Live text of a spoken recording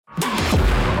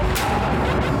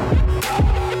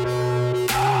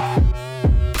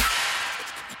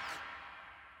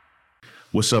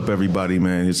What's up, everybody,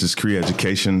 man? This is Cree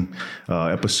Education,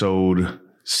 episode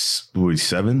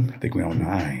 7. I think we're on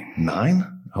 9.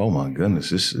 9? Oh my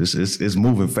goodness, it's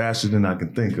moving faster than I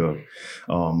can think of.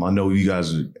 I know you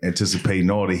guys are anticipating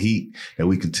all the heat that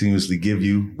we continuously give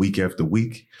you week after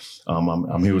week.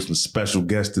 I'm here with some special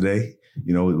guests today.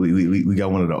 You know, we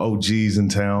got one of the OGs in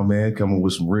town, man, coming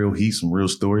with some real heat, some real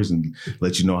stories, and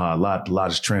let you know how a lot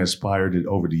has transpired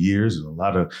over the years. And a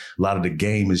lot of the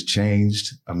game has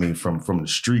changed. I mean, from the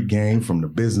street game, from the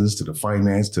business to the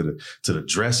finance to the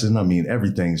dressing. I mean,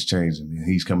 everything's changing. And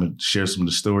he's coming to share some of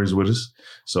the stories with us.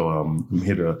 So I'm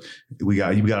here you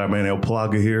got our man El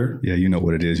Plaga here. Yeah, you know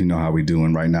what it is. You know how we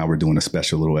doing right now. We're doing a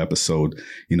special little episode.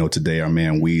 You know, today our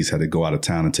man Weez had to go out of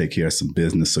town and take care of some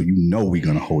business. So you know we're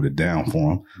gonna hold it down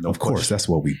for him. Of course, that's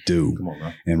what we do. Come on,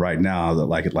 man. And right now,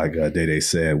 like Day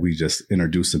said, we just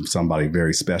introduced somebody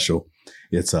very special.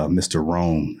 It's Mr.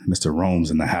 Rome. Mr.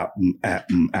 Rome's in the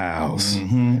house.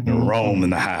 Rome in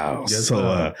the house. Yes,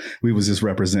 so we was just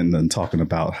representing and talking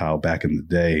about how back in the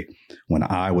day when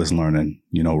I was learning,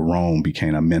 you know, Rome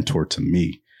became a mentor to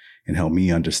me and helped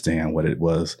me understand what it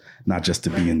was, not just to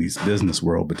be in these business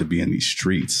world, but to be in these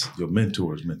streets. Your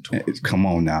mentor's mentor. Come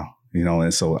on now. You know,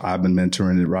 and so I've been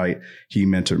mentoring it right. He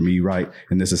mentored me right.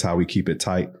 And this is how we keep it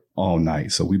tight all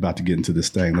night. So we about to get into this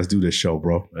thing. Let's do this show,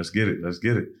 bro. Let's get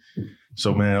it.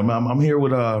 So, man, I'm here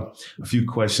with a few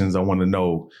questions. I want to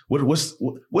know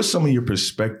what's some of your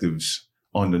perspectives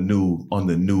on the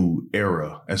new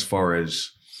era as far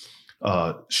as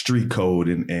street code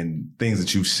and things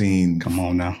that you've seen. Come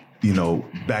on now. You know,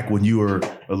 back when you were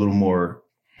a little more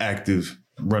active,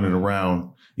 running around.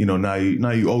 You know, now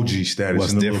you OG status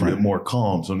What's and a different? little bit more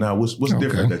calm. So now what's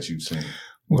different that you've seen?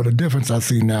 Well, the difference I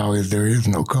see now is there is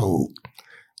no code.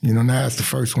 You know, now it's the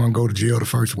first one go to jail, the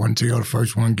first one jail, the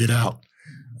first one get out.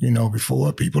 You know,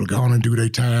 before people go on and do their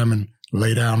time and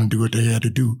lay down and do what they had to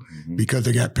do because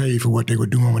they got paid for what they were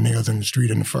doing when they was in the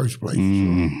street in the first place.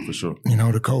 For sure. You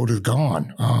know, the code is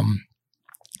gone. A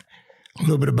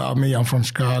little bit about me. I'm from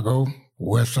Chicago,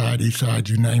 West Side, East Side,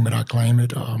 you name it, I claim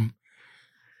it.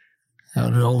 How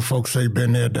the old folks say,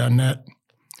 been there, done that.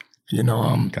 You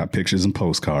know, got pictures and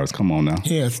postcards. Come on now.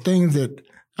 Yeah, it's things that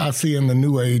I see in the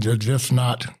new age are just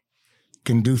not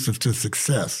conducive to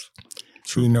success.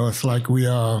 You know, it's like we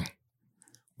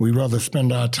rather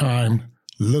spend our time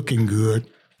looking good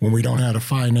when we don't have the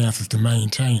finances to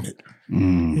maintain it.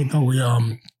 You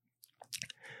know,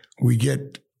 we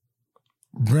get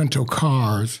rental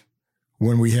cars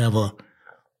when we have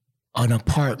an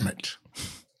apartment,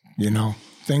 you know.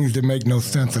 Things that make no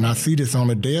sense, and I see this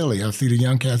on a daily. I see the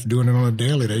young cats doing it on a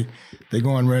daily. They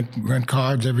go and rent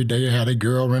cars every day. Have a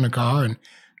girl rent a car, and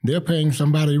they're paying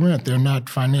somebody rent. They're not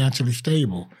financially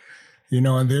stable, you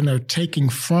know, and then they're taking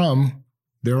from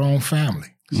their own family.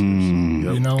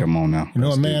 You know, come on now. You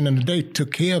know, a man in the day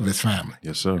took care of his family.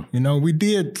 Yes, sir. You know, we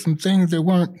did some things that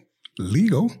weren't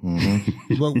legal,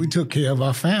 but we took care of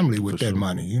our family with that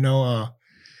money. You know,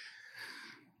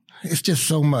 it's just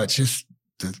so much. It's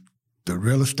the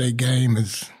real estate game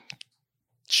has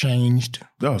changed.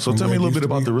 Oh, so tell me a little bit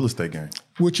about the real estate game.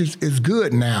 Which is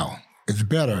good now. It's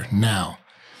better now.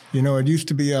 You know, it used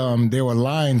to be there were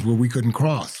lines where we couldn't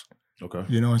cross. Okay.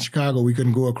 You know, in Chicago, we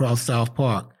couldn't go across South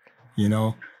Park. You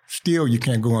know, still you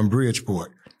can't go in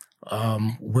Bridgeport.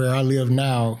 Where I live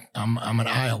now, I'm an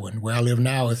Iowan. Where I live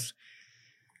now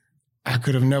I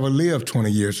could have never lived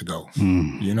 20 years ago.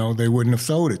 You know, they wouldn't have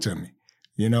sold it to me.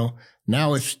 You know,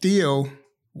 now it's still,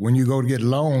 when you go to get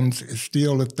loans, it's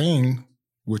still a thing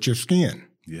with your skin.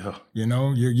 Yeah. You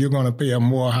know, you're going to pay a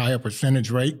more higher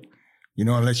percentage rate, you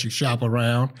know, unless you shop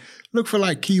around. Look for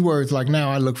like keywords. Like now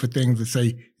I look for things that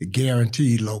say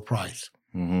guaranteed low price.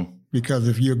 Because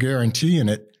if you're guaranteeing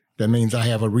it, that means I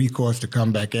have a recourse to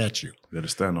come back at you. You got to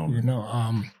stand on it. You know,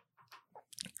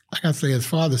 like I say, as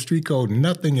far as the street code,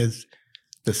 nothing is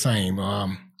the same.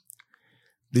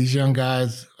 These young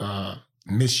guys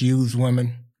misuse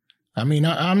women. I mean,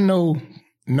 I'm no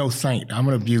saint. I'm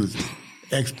an abuser,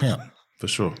 ex-pimp. For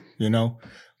sure. You know?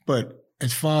 But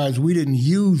as far as we didn't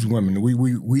use women,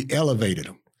 we elevated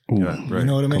them. Yeah, right. You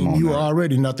know what I mean? You were now.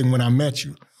 already nothing when I met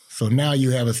you. So now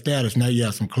you have a status. Now you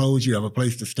have some clothes. You have a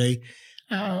place to stay.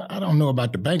 I don't know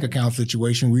about the bank account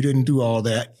situation. We didn't do all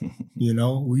that. You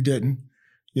know, we didn't.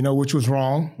 You know, which was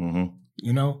wrong.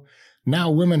 You know?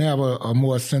 Now women have a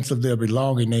more sense of their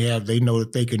belonging. They know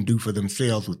that they can do for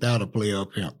themselves without a player or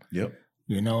pimp. Yep.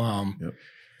 You know. Yep.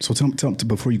 So tell me,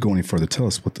 before you go any further, tell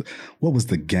us what was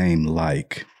the game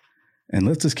like, and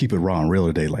let's just keep it raw and real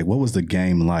today. Like, what was the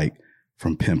game like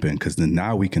from pimping? Because then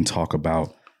now we can talk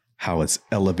about how it's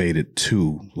elevated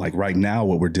to, like right now,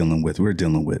 what we're dealing with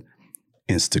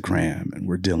Instagram, and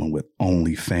we're dealing with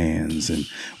OnlyFans, and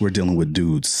we're dealing with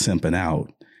dudes simping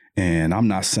out. And I'm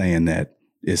not saying that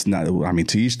it's not, I mean,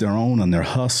 to each their own on their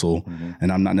hustle,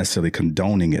 and I'm not necessarily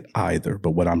condoning it either.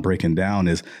 But what I'm breaking down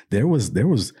is there was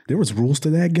rules to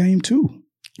that game too.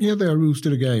 Yeah, there are rules to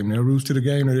the game. There are rules to the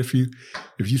game that if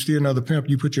you see another pimp,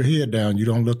 you put your head down. You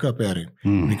don't look up at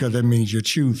him because that means you're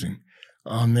choosing.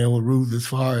 There were rules as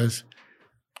far as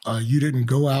you didn't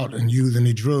go out and use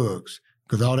any drugs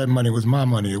because all that money was my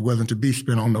money. It wasn't to be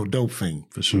spent on no dope fiend.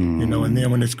 For sure. You know, and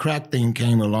then when this crack thing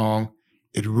came along,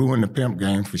 it ruined the pimp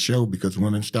game for sure because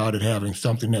women started having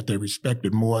something that they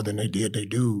respected more than they did they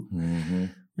do. Mm-hmm.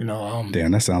 You know,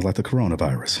 damn, that sounds like the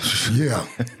coronavirus. Yeah.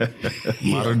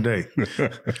 Modern day.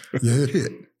 Yeah, it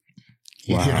hit.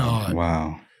 It hit hard.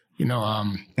 Wow. You know,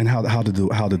 and how did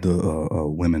the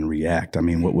women react? I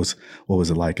mean, what was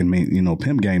it like? I mean, you know,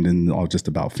 pimp game didn't all just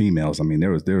about females. I mean,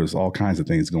 there was all kinds of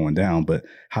things going down, but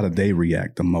how did they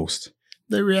react the most?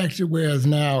 They reacted whereas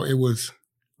now it was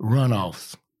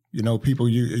runoffs. You know, people,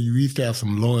 you used to have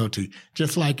some loyalty,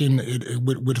 just like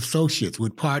with associates,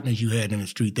 with partners you had in the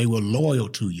street. They were loyal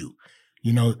to you.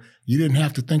 You know, you didn't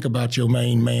have to think about your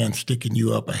main man sticking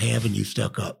you up or having you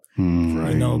stuck up.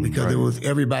 Right. You know, because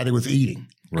everybody was eating.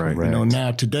 Right. You know,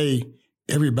 now today,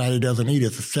 everybody doesn't eat.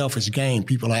 It's a selfish game.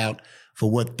 People are out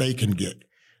for what they can get.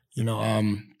 You know,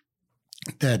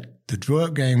 that the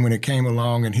drug game, when it came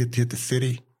along and hit the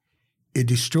city, it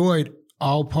destroyed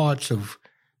all parts of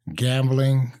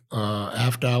gambling,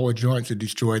 after-hour joints. It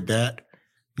destroyed that,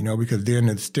 you know, because then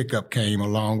the stick-up came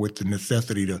along with the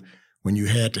necessity to, when you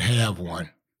had to have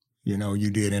one, you know, you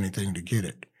did anything to get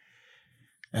it.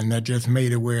 And that just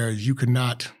made it where you could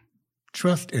not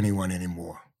trust anyone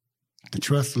anymore. The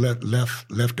trust left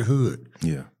the hood.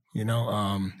 Yeah. You know.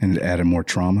 And it added more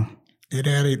trauma? It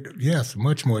added, yes,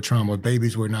 much more trauma.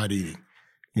 Babies were not eating.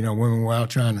 You know, women were out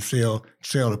trying to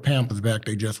sell the Pampers back.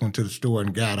 They just went to the store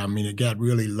and got. I mean, it got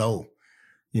really low.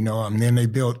 You know, and then they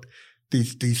built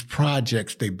these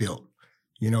projects they built,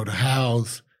 you know, to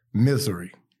house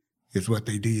misery is what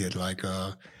they did. Like,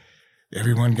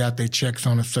 everyone got their checks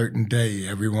on a certain day.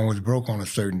 Everyone was broke on a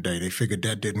certain day. They figured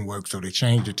that didn't work, so they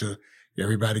changed it to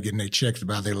everybody getting their checks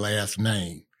by their last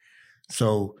name.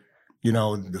 So, you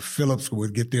know, the Phillips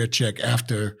would get their check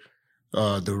after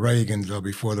the Reagans or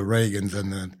before the Reagans,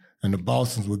 and the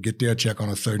Bostons would get their check on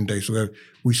a certain day. So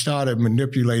we started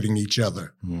manipulating each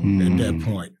other at that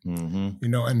point. You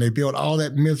know, and they built all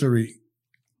that misery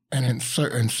and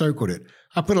encircled it.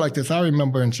 I put it like this. I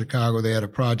remember in Chicago, they had a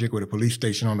project with a police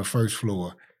station on the first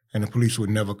floor, and the police would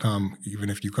never come, even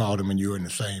if you called them and you were in the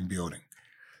same building.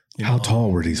 How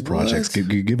tall were these projects?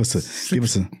 Give us a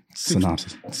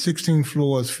synopsis. 16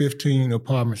 floors, 15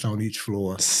 apartments on each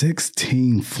floor.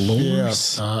 16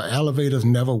 floors? Yeah. Elevators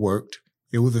never worked.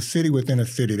 It was a city within a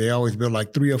city. They always built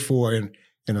like 3 or 4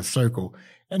 in a circle.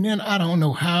 And then I don't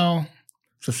know how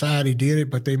society did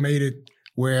it, but they made it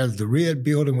whereas the red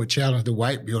building would challenge the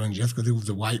white building just because it was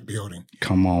a white building.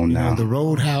 Come on now. You know, the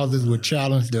roadhouses would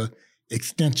challenge the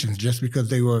extensions just because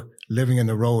they were living in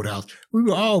the roadhouse. We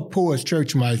were all poor as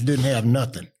church mice, didn't have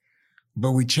nothing.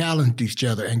 But we challenged each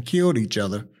other and killed each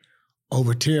other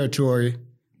over territory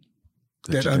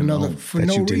that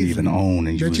you didn't even own.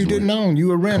 And you didn't own. You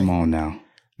were renting. Come on now.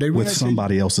 With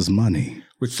somebody else's money.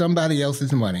 With somebody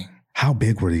else's money. How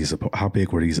big were these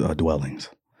dwellings?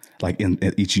 Like in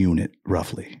each unit,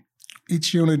 roughly?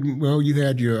 Each unit, well, you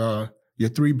had your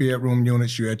 3-bedroom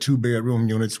units. You had 2-bedroom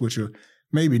units, which are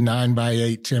maybe 9 by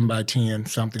 8, 10 by 10,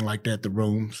 something like that, the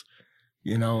rooms.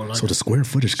 You know, like so the square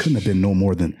footage couldn't have been no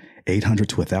more than 800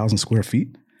 to 1,000 square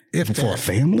feet for a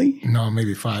family? No,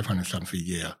 maybe 500 something feet,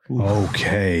 yeah.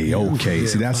 Okay. Yeah,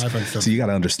 See, you got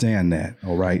to understand that,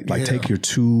 all right? Like take your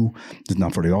 2, now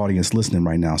for the audience listening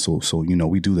right now, so you know,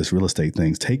 we do this real estate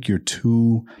things. Take your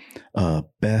 2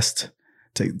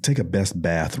 take a best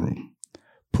bathroom,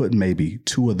 put maybe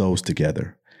 2 of those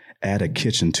together, add a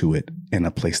kitchen to it, and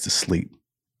a place to sleep.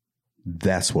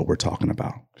 That's what we're talking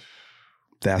about.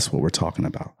 That's what we're talking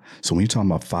about. So when you're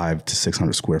talking about 500 to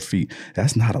 600 square feet,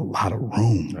 that's not a lot of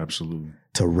room. Absolutely.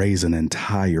 To raise an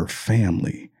entire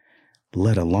family,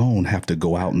 let alone have to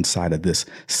go out inside of this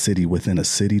city within a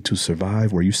city to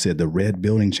survive, where you said the red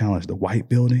building challenged the white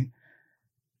building.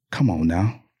 Come on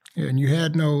now. Yeah, and you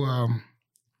had no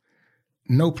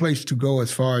place to go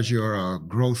as far as your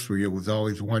grocery. It was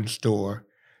always one store.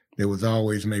 There was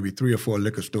always maybe 3 or 4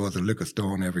 liquor stores, a liquor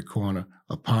store on every corner,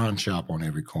 a pawn shop on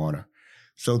every corner.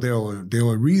 So there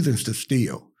were reasons to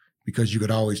steal because you could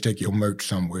always take your merch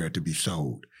somewhere to be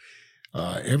sold.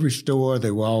 Every store, they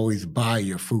will always buy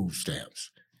your food stamps.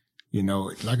 You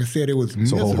know, like I said, it was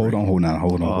misery. So hold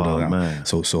on. Man.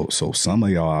 So some of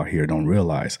y'all out here don't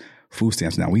realize food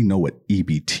stamps. Now we know what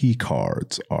EBT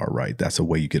cards are, right? That's a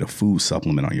way you get a food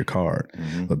supplement on your card.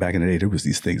 Mm-hmm. But back in the day, there was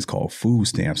these things called food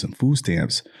stamps, and food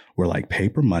stamps were like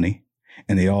paper money,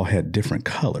 and they all had different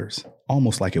colors,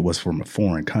 almost like it was from a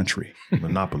foreign country.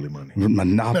 Monopoly money.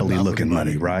 Monopoly looking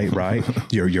money, right?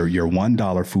 Your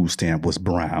 $1 food stamp was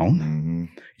brown. Mm-hmm.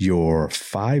 Your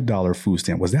 $5 food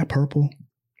stamp, was that purple?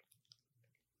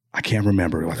 I can't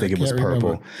remember. I think it was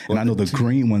purple. And I know the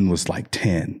green one was like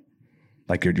 10.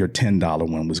 Like your $10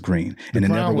 one was green. And it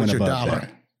never went above that.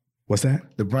 What's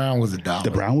that? The brown was $1.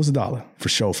 The brown was $1,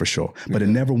 for sure. But it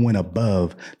never went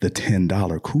above the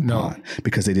 $10 coupon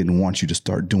because they didn't want you to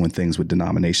start doing things with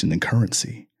denomination and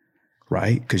currency,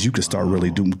 right? Because you could start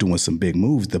really doing some big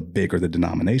moves the bigger the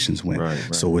denominations went.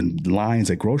 Right. So in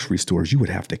lines at grocery stores, you would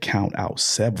have to count out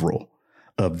several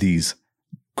of these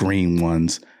green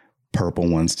ones, purple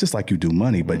ones, just like you do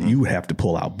money, but you would have to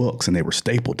pull out books and they were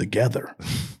stapled together,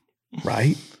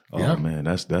 right? Oh man,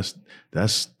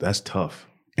 that's tough.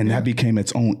 And that became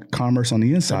its own commerce on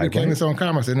the inside. It became its own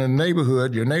commerce. And in the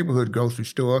neighborhood, your neighborhood grocery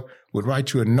store would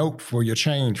write you a note for your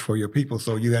change for your people.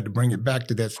 So you had to bring it back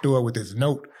to that store with his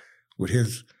note, with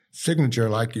his signature,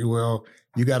 like, well,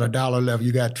 you got $1 left,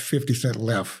 you got 50 cents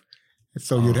left.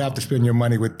 So you'd have to spend your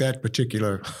money with that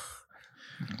particular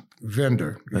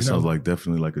vendor. That sounds like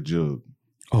definitely like a jug.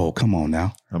 Oh, come on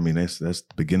now. I mean, that's the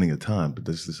beginning of time, but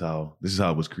this is how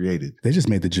it was created. They just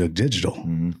made the jug digital.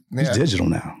 Mm-hmm. It's digital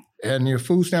now. And your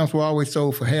food stamps were always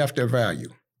sold for half their value.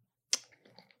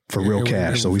 For real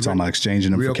cash. So we talking about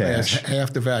exchanging them for cash.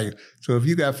 Half the value. So if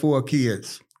you got 4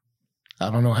 kids,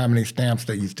 I don't know how many stamps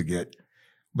they used to get,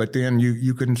 but then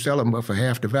you couldn't sell them but for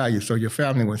half the value. So your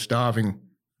family was starving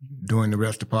during the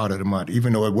rest of part of the month,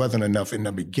 even though it wasn't enough in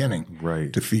the beginning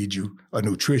to feed you a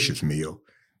nutritious meal.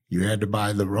 You had to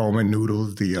buy the Roman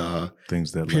noodles, the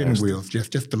things that pinwheels,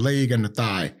 just the leg and the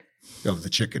thigh of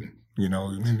the chicken. You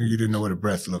know, you didn't know what a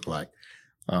breast looked like.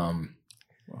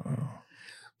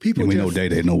 People we know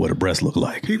they know what a breast looked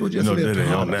like. People just lived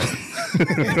on that.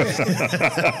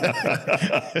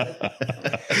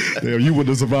 Damn, you wouldn't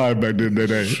have survived back then, Day.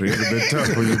 It would have been tough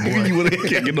for you, boy. You would have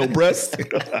can't get no breast.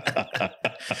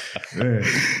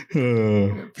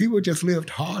 People just lived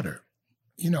harder,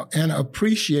 you know, and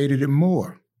appreciated it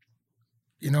more.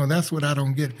 You know, that's what I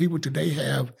don't get. People today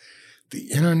have the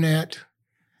internet.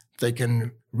 They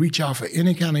can reach out for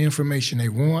any kind of information they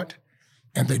want,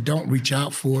 and they don't reach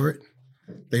out for it.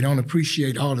 They don't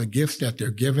appreciate all the gifts that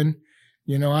they're given.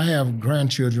 You know, I have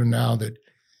grandchildren now that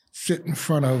sit in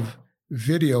front of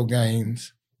video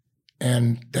games,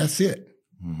 and that's it.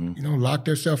 Mm-hmm. You know, lock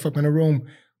themselves up in a room.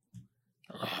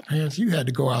 Parents, you had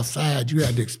to go outside. You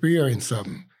had to experience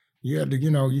something. You had to, you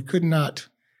know, you could not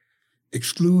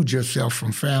exclude yourself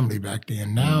from family back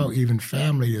then. Now, even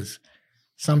family is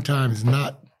sometimes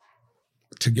not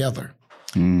together.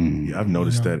 Yeah, I've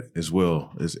noticed that as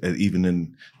well. Even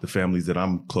in the families that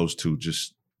I'm close to,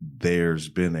 just there's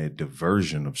been a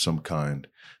diversion of some kind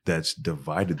that's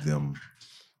divided them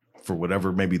for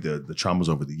whatever, maybe the traumas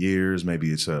over the years, maybe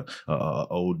it's a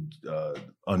old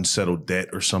unsettled debt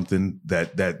or something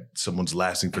that someone's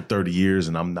lasting for 30 years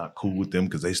and I'm not cool with them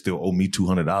because they still owe me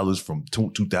 $200 from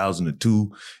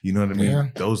 2002. You know what I mean? Yeah.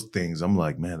 Those things, I'm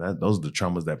like, man, those are the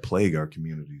traumas that plague our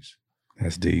communities.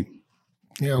 That's deep.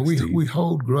 Yeah, we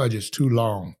hold grudges too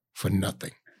long for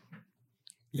nothing,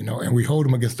 you know, and we hold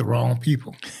them against the wrong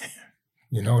people.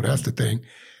 You know, that's the thing.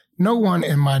 No one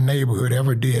in my neighborhood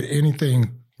ever did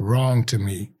anything wrong to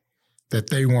me that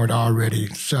they weren't already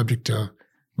subject to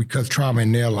because trauma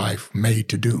in their life made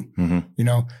to do. Mm-hmm. You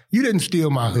know, you didn't steal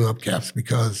my hubcaps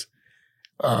because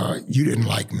you didn't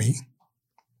like me.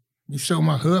 You stole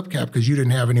my hubcap because you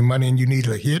didn't have any money and you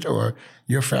needed a hit or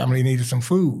your family needed some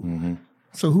food. Mm-hmm.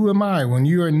 So who am I? When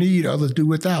you're in need, others do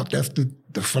without. That's the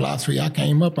philosophy I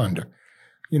came up under.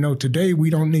 You know, today we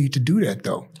don't need to do that,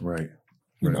 though. Right.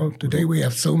 You know, today we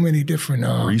have so many different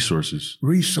resources,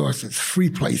 free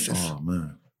places. Oh,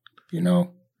 man. You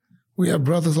know, we have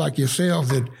brothers like yourselves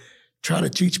that try to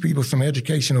teach people some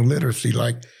educational literacy.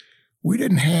 Like, we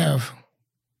didn't have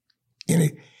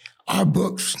any, our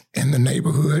books in the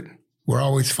neighborhood were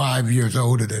always 5 years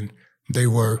older than they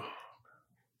were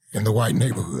in the white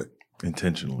neighborhood.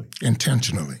 Intentionally.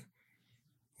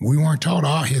 We weren't taught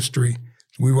our history.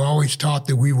 We were always taught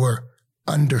that we were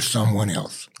under someone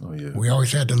else. Oh, yeah. We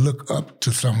always had to look up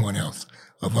to someone else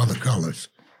of other colors.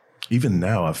 Even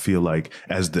now, I feel like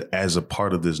as a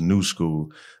part of this new school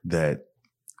that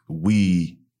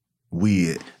I'm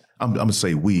going to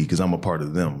say we because I'm a part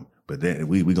of them, But then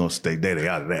we gonna stay day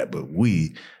out of that. But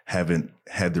we haven't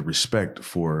had the respect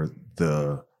for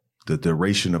the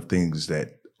duration of things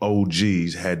that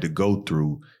OGs had to go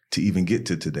through to even get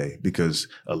to today, because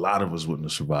a lot of us wouldn't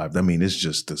have survived. I mean, it's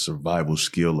just the survival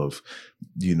skill of,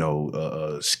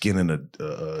 skinning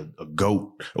a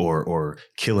goat or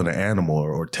killing an animal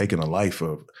or taking a life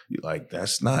of, like,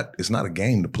 it's not a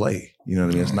game to play. You know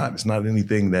what I mean? It's not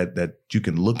anything that you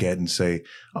can look at and say,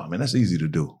 oh man, that's easy to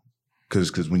do.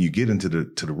 Cause when you get into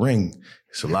the ring,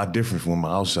 it's a lot different from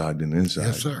outside than inside.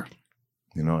 Yes, sir.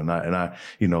 And I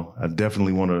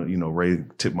definitely want to,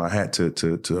 tip my hat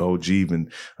to OG and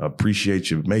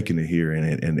appreciate you making it here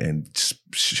and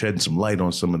shedding some light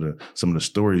on some of the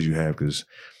stories you have. Cause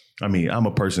I mean, I'm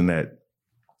a person that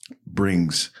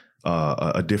brings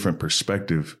a different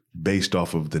perspective based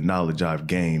off of the knowledge I've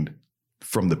gained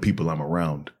from the people I'm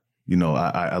around.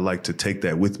 I like to take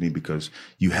that with me, because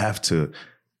you have to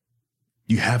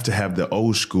have the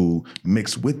old school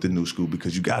mixed with the new school,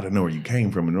 because you got to know where you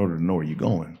came from in order to know where you're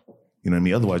going. You know what I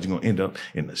mean? Otherwise, you're going to end up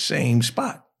in the same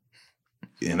spot.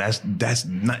 And that's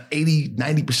not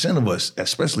 80-90% of us,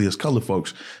 especially as colored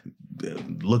folks,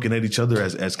 looking at each other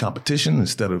as competition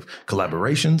instead of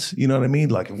collaborations. You know what I mean?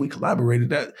 Like, if we collaborated,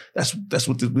 that's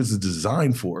what this is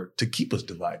designed for, to keep us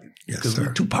divided. Yes, because sir.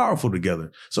 we're too powerful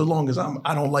together. So long as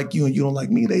I don't like you and you don't like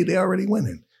me, they already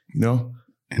winning,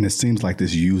 And it seems like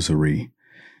this usury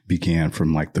began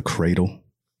from like the cradle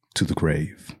to the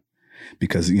grave,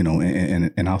 because,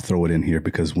 and I'll throw it in here,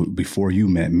 because before you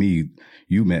met me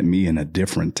in a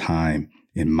different time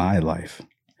in my life,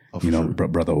 sure.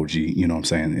 Brother OG, you know what I'm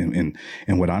saying?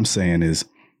 And what I'm saying is,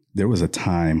 there was a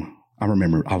time, I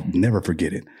remember, I'll never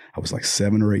forget it. I was like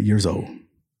 7 or 8 years old,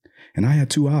 and I had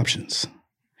two options.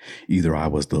 Either I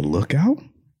was the lookout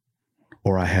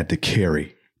or I had to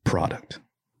carry product.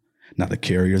 Now, the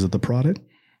carriers of the product,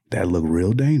 that looked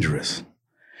real dangerous,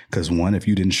 because one, if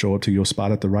you didn't show up to your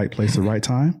spot at the right place at the right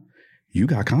time, you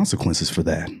got consequences for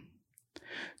that.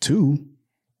 Two,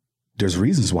 there's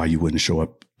reasons why you wouldn't show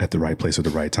up at the right place at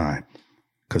the right time,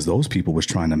 because those people was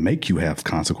trying to make you have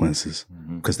consequences,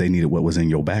 because they needed what was in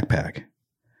your backpack.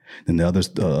 Then the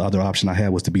other option I had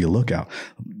was to be a lookout.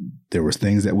 There was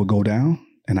things that would go down,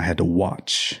 and I had to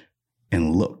watch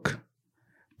and look.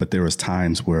 But there was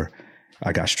times where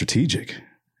I got strategic.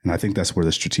 And I think that's where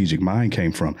the strategic mind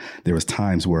came from. There was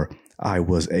times where I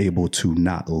was able to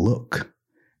not look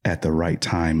at the right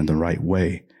time and the right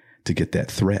way to get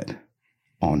that threat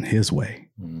on his way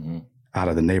out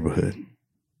of the neighborhood.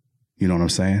 You know what I'm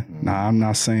saying? Now, I'm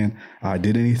not saying I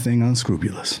did anything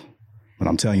unscrupulous, but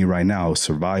I'm telling you right now, it was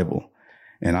survival.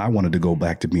 And I wanted to go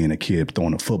back to being a kid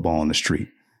throwing a football on the street.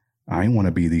 I didn't want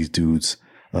to be these dudes,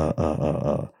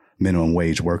 minimum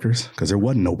wage workers, because there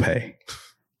wasn't no pay.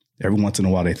 Every once in a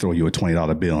while, they throw you a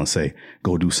 $20 bill and say,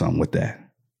 go do something with that.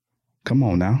 Come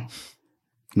on now.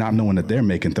 Not knowing that they're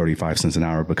making 35 cents an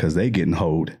hour because they getting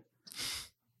hoed.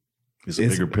 It's a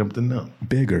bigger pimp than them.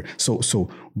 Bigger. So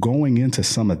going into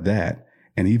some of that,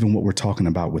 and even what we're talking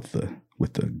about with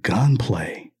the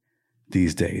gunplay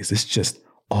these days, it's just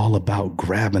all about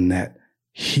grabbing that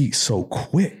heat so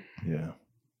quick. Yeah.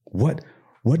 What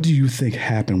do you think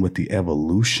happened with the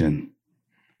evolution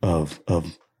of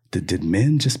did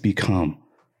men just become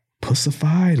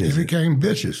pussified? They became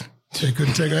bitches. They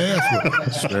couldn't take an ass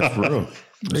whooping. That's real.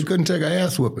 They couldn't take an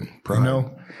ass whooping.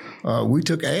 We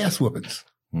took ass whoopings.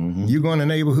 Mm-hmm. You go in the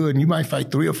neighborhood and you might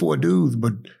fight 3 or 4 dudes,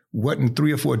 but wasn't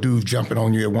 3 or 4 dudes jumping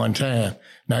on you at one time.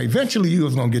 Now, eventually you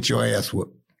was going to get your ass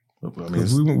whooped. I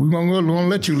mean, we won't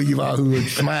let you leave our hood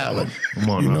smiling.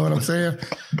 On, you know what I'm saying?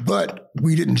 But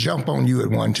we didn't jump on you at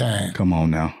one time. Come on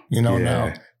now.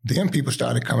 Now, then people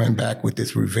started coming back with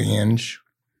this revenge,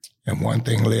 and one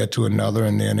thing led to another,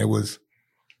 and then it was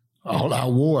all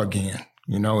out war again.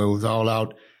 It was all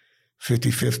out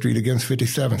 55th Street against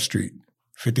 57th Street,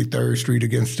 53rd Street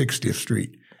against 60th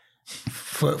Street.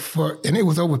 And it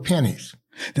was over pennies.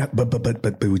 But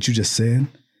what you just said,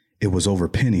 it was over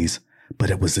pennies. But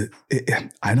it was,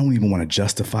 I don't even want to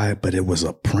justify it, but it was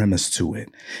a premise to it.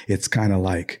 It's kind of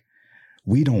like,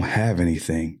 we don't have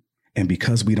anything. And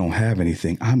because we don't have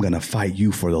anything, I'm going to fight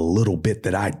you for the little bit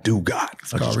that I do got.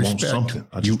 I just want something.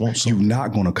 You're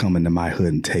not going to come into my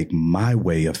hood and take my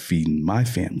way of feeding my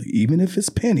family, even if it's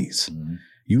pennies. Mm-hmm.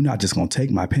 You're not just going to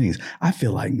take my pennies. I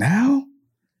feel like now,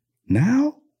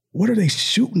 what are they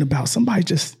shooting about? Somebody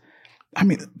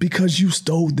because you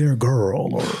stole their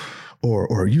girl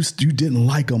or you didn't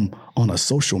like them on a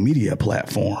social media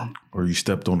platform. Or you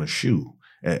stepped on a shoe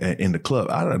in the club.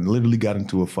 I literally got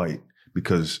into a fight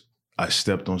because I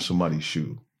stepped on somebody's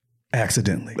shoe.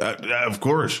 Accidentally. Of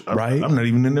course. Right? I'm not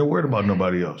even in there worried about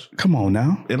nobody else. Come on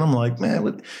now. And I'm like,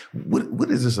 man,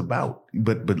 what is this about?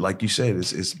 But like you said,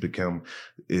 it's become,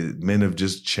 men have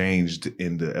just changed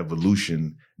in the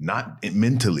evolution, not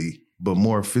mentally, but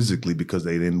more physically, because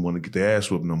they didn't want to get their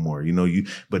ass whooped no more. You know,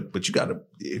 but you gotta,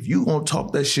 if you gonna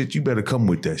talk that shit, you better come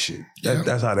with that shit.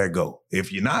 That's how that go.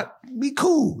 If you're not, be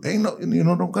cool. Ain't no,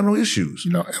 don't got no issues.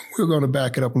 You know, and we're going to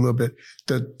back it up a little bit.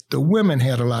 The women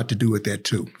had a lot to do with that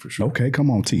too. For sure. Okay,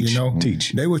 come on, teach. You know,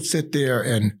 teach. They would sit there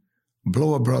and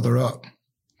blow a brother up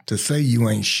to say you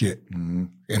ain't shit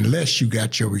unless you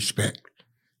got your respect.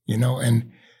 You know,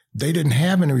 and they didn't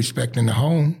have any respect in the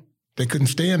home. They couldn't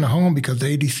stay in the home because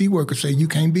the ADC workers say you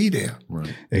can't be there.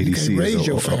 Right. ADC raise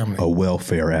your is family. a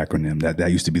welfare acronym.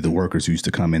 That used to be the workers who used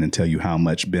to come in and tell you how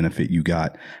much benefit you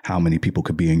got, how many people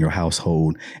could be in your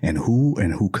household, and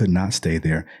who could not stay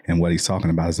there. And what he's talking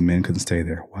about is the men couldn't stay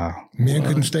there. Wow. Men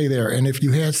couldn't stay there. And if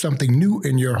you had something new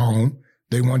in your home,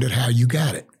 they wondered how you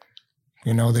got it.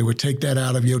 You know, they would take that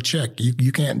out of your check.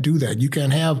 You can't do that. You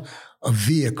can't have a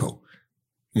vehicle.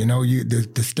 You know,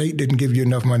 the state didn't give you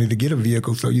enough money to get a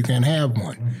vehicle, so you can't have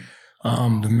one.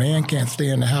 The man can't stay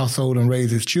in the household and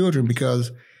raise his children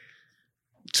because,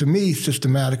 to me,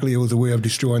 systematically, it was a way of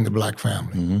destroying the black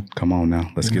family. Mm-hmm. Come on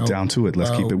now. Let's get down to it.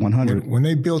 Let's keep it 100. When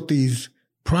they built these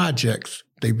projects,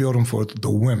 they built them for the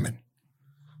women.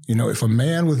 You know, if a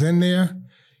man was in there,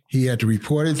 he had to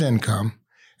report his income.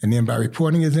 And then by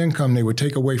reporting his income, they would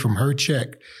take away from her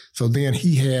check. So then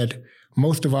he had,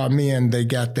 most of our men, they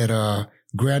got that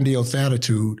grandiose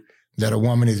attitude that a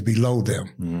woman is below them.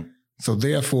 Mm-hmm. So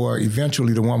therefore,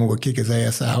 eventually the woman would kick his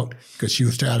ass out because she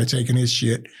was tired of taking his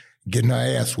shit, getting her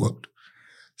ass whooped.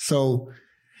 So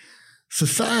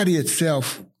society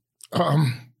itself,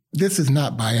 this is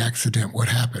not by accident what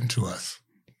happened to us.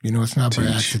 You know, it's not by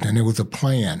accident. It was a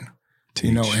plan.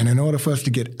 You know, and in order for us to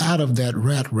get out of that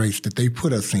rat race that they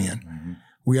put us in,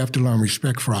 we have to learn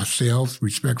respect for ourselves,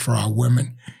 respect for our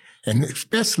women, and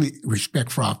especially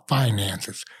respect for our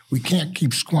finances. We can't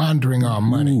keep squandering our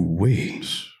money.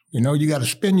 You know, you got to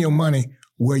spend your money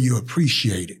where you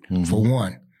appreciate it, for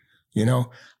one. You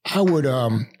know, I would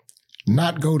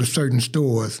not go to certain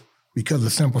stores because of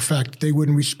the simple fact that they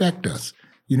wouldn't respect us.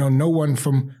 You know, no one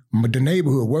from the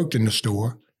neighborhood worked in the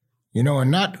store, you know,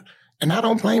 and I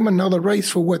don't blame another race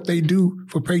for what they do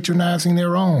for patronizing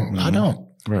their own. I don't.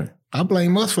 Right. I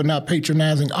blame us for not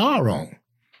patronizing our own.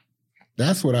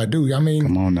 That's what I do. I mean,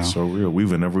 come on now. So real. We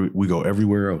go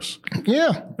everywhere else.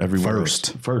 Yeah. Everywhere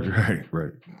First. Right.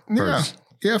 First.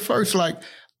 Yeah. First, like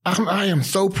I am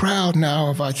so proud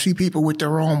now if I see people with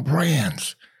their own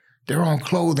brands, their own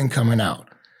clothing coming out.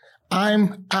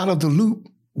 I'm out of the loop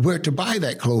where to buy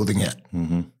that clothing at.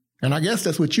 Mm-hmm. And I guess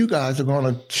that's what you guys are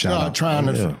going to start trying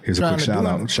to. Here's a quick shout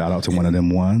out. Shout out to one of them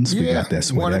ones. We got that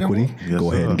Sweat Equity.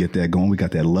 Go ahead and get that going. We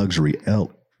got that luxury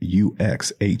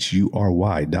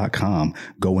luxhury.com.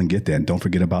 Go and get that. And don't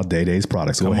forget about Day Day's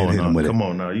products. Go ahead and hit them with it. Come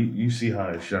on now. You see how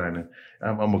it's shining.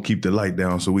 I'm going to keep the light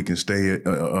down so we can stay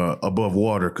above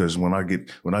water because when I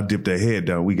dip that head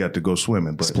down, we got to go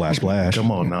swimming. But splash.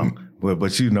 Come on now.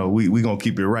 But you know, we going to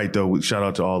keep it right though. Shout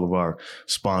out to all of our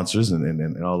sponsors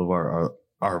and all of our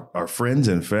friends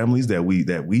and families that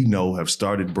we know have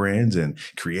started brands and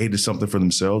created something for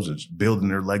themselves and building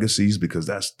their legacies, because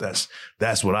that's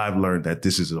what I've learned that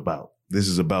this is about. This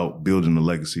is about building a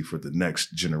legacy for the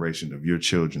next generation of your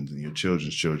children and your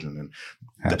children's children. And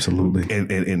absolutely.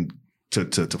 And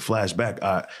to flash back,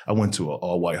 I went to an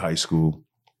all-white high school.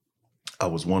 I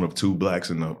was one of two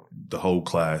blacks in the whole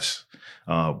class.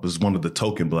 Was one of the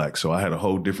token blacks, so I had a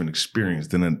whole different experience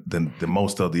than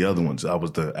most of the other ones. I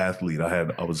was the athlete.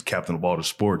 I was captain of all the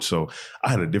sports, so I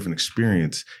had a different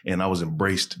experience, and I was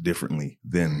embraced differently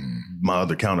than my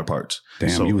other counterparts.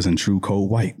 Damn, so, you was in true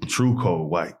cold white. True cold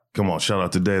white. Come on, shout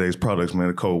out to Day Day's products, man.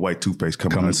 The cold white toothpaste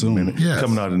coming out soon. In a minute. Yes.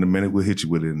 Coming out in a minute. We'll hit you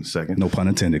with it in a second. No pun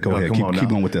intended. Go ahead.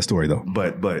 Keep on with that story though.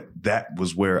 But that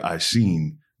was where I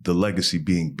seen the legacy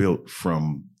being built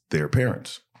from their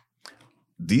parents.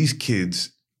 These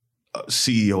kids,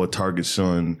 CEO of Target's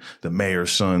son, the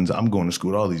mayor's sons, I'm going to school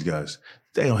with all these guys.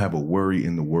 They don't have a worry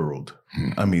in the world.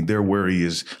 I mean, their worry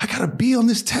is, I got a B on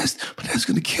this test, but that's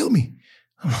going to kill me.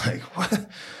 I'm like, what?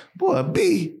 Boy, a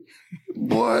B?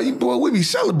 Boy, we be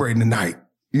celebrating tonight.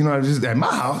 You know, just at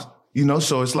my house. You know,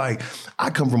 so it's like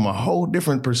I come from a whole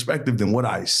different perspective than what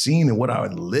I seen and what I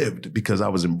lived, because I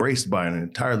was embraced by an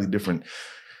entirely different.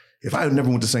 If I had never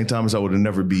went to St. Thomas, I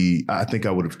think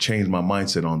I would have changed my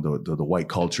mindset on the white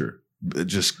culture.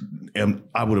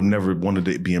 I would have never wanted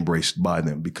to be embraced by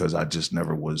them because I just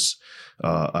never was.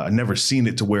 I never seen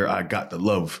it to where I got the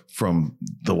love from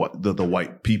the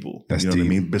white people. That's you know deep. what I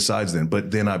mean? Besides then, but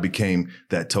then I became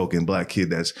that token black kid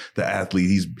that's the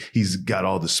athlete. He's got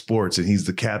all the sports and he's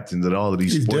the captain at all of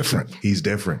these sports. Different. He's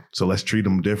different. So let's treat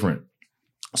him different.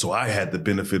 So I had the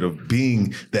benefit of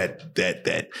being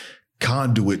that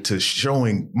conduit to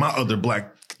showing my other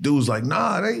black dudes like,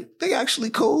 nah, they actually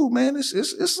cool, man.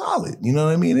 It's solid. You know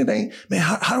what I mean? It ain't, man,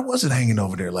 how was it hanging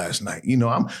over there last night? You know,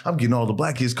 I'm getting all the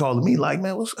black kids calling me like,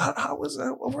 man, how was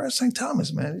that over at St.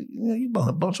 Thomas, man? You know, you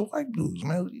a bunch of white dudes,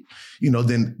 man. You know,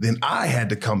 then I had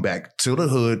to come back to the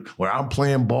hood where I'm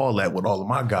playing ball with all of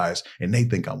my guys and they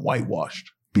think I'm whitewashed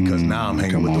because now I'm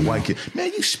hanging with the white kid.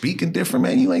 Man, you speaking different,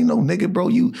 man. You ain't no nigga, bro.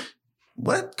 You,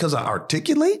 what? Because I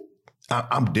articulate?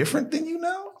 I'm different than you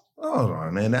now? Oh,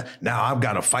 man. Now I've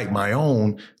got to fight my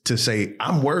own to say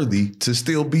I'm worthy to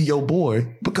still be your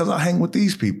boy because I hang with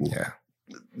these people. Yeah.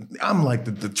 I'm like,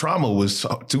 the trauma was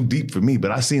too deep for me, but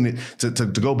I seen it to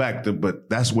go back to, but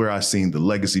that's where I seen the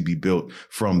legacy be built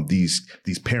from these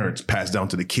parents passed down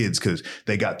to the kids because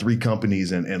they got 3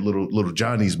 companies and little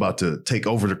Johnny's about to take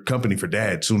over the company for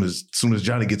dad soon as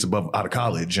Johnny gets out of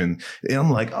college. And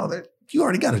I'm like, oh, you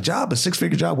already got a job, a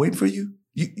 6-figure job waiting for you.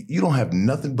 You don't have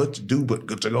nothing but to do but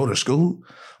to go to school.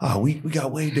 We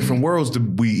got way different worlds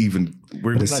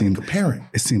we're not even comparing.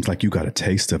 It seems like you got a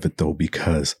taste of it though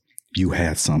because you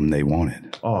had something they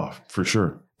wanted. Oh, for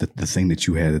sure. The thing that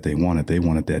you had that they wanted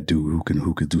that dude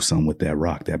who could do something with that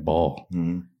rock, that ball.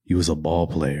 Mm-hmm. He was a ball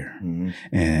player. Mm-hmm.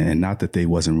 And not that they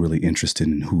wasn't really interested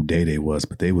in who Day was,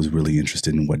 but they was really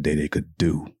interested in what Day could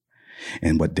do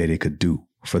and what Day could do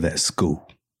for that school.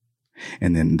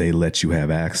 And then they let you have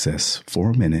access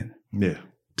for a minute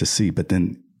to see. But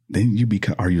then you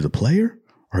become, are you the player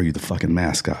or are you the fucking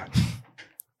mascot?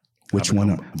 Which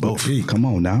one? Both. Come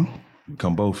on now.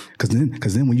 Become both. Because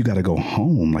then when you got to go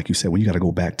home, like you said, when you got to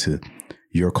go back to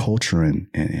your culture and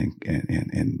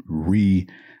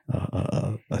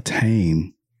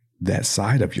attain that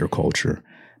side of your culture,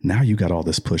 now you got all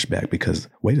this pushback because,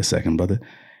 wait a second, brother,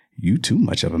 you too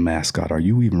much of a mascot. Are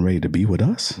you even ready to be with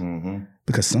us? Mm-hmm.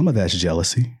 Because some of that's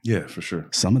jealousy. Yeah, for sure.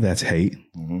 Some of that's hate.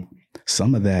 Mm-hmm.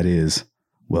 Some of that is,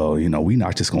 well, you know, we're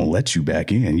not just going to let you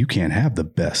back in. You can't have the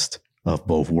best of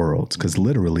both worlds because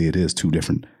literally it is 2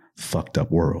 different fucked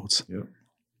up worlds. Yep.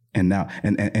 And now,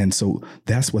 and so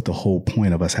that's what the whole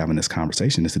point of us having this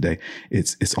conversation is today.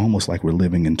 It's almost like we're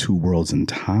living in 2 worlds in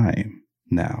time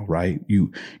now, right?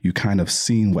 You kind of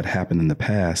seen what happened in the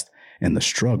past and the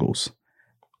struggles.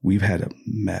 We've had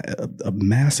a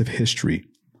massive history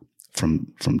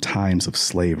from times of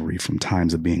slavery, from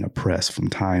times of being oppressed, from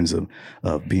times of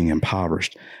being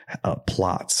impoverished,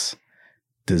 plots,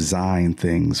 design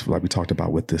things like we talked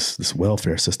about with this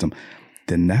welfare system.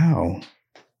 Then now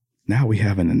we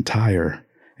have an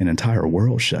entire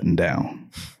world shutting down.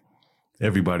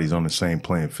 Everybody's on the same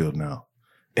playing field now.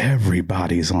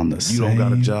 Everybody's on the same. You don't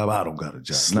got a job. I don't got a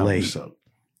job. Slate.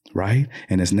 Right.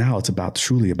 And it's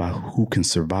truly about who can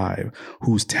survive,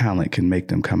 whose talent can make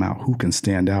them come out, who can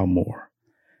stand out more.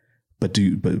 But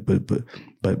you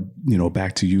know,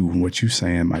 back to you and what you're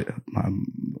saying,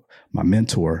 my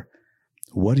mentor,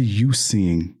 what are you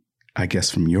seeing, I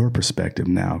guess, from your perspective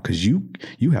now? Because you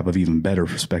have an even better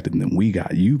perspective than we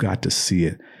got. You got to see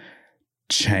it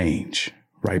change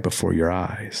right before your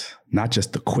eyes, not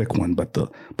just the quick one, but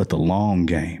the long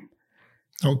game.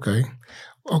 Okay,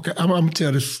 I'm going to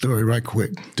tell this story right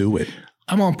quick. Do it.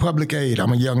 I'm on public aid.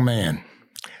 I'm a young man.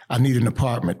 I need an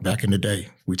apartment back in the day.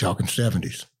 We're talking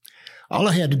 70s. All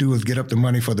I had to do was get up the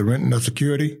money for the rent and the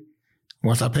security.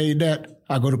 Once I paid that,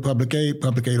 I go to public aid.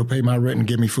 Public aid will pay my rent and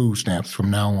give me food stamps from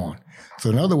now on. So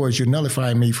in other words, you're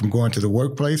nullifying me from going to the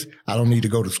workplace. I don't need to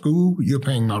go to school. You're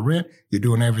paying my rent. You're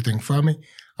doing everything for me.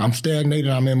 I'm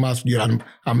stagnated. I'm in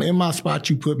my spot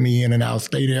you put me in, and I'll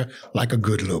stay there like a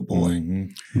good little boy.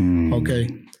 Mm-hmm. Okay.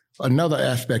 Another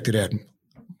aspect of that,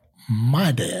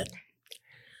 my dad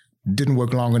didn't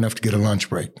work long enough to get a lunch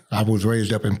break. I was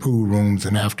raised up in pool rooms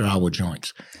and after-hour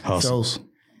joints. Hustles. So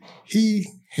he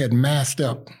had massed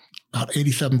up about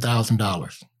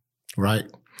 $87,000, right?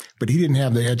 But he didn't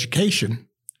have the education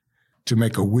to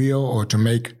make a will or to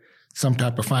make some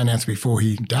type of finance before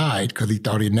he died, because he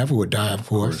thought he never would die, of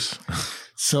course.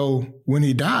 So when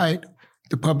he died,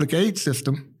 the public aid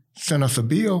system sent us a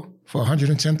bill for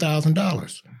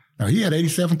 $110,000. Now, he had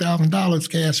 $87,000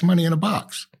 cash money in a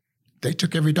box. They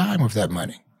took every dime of that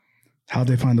money. How'd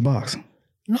they find the box?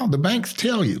 No, the banks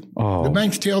tell you. Oh. The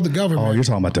banks tell the government. Oh, you're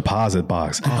talking about deposit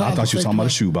box. I thought you were talking about a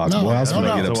shoe box. Boy, I was going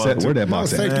to get upset. Where that box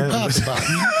safe at? deposit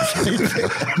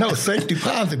box. No, safe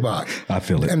deposit box. I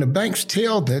feel it. And the banks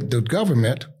tell the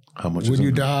government How much when is you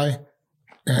it? die.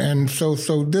 And so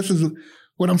this is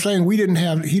what I'm saying. He didn't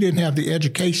have the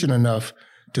education enough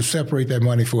to separate that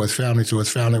money for his family, so his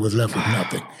family was left with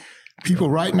nothing. People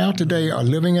right now today are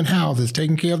living in houses,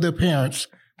 taking care of their parents,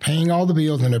 paying all the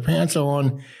bills, and their parents are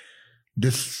on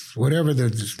this, whatever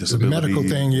the medical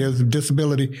thing is,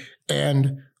 disability.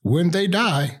 And when they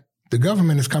die, the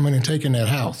government is coming and taking that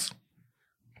house.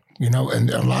 And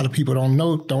a lot of people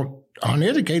aren't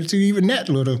educated to even that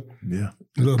little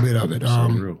bit of it. So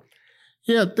real.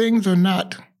 Yeah, things are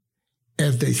not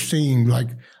as they seem.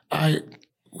 Like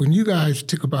when you guys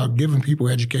talk about giving people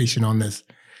education on this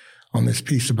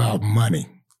piece about money,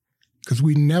 because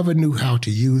we never knew how to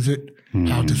use it,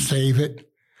 how to save it.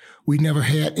 We never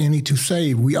had any to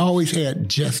save. We always had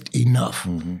just enough.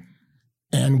 Mm-hmm.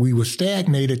 And we were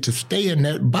stagnated to stay in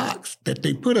that box that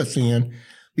they put us in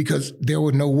because there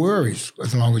were no worries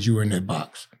as long as you were in that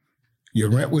box. Your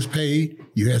rent was paid.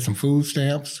 You had some food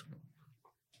stamps.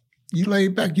 You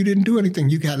laid back. You didn't do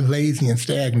anything. You got lazy and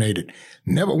stagnated.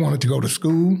 Never wanted to go to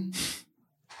school.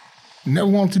 Never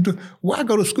wanted to do. Why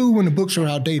go to school when the books are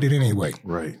outdated anyway?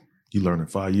 Right. You learning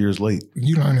 5 years late.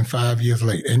 You learning 5 years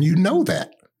late. And you know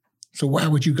that. So why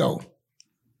would you go?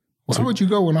 Why would you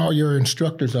go when all your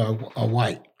instructors are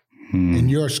white in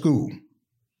your school?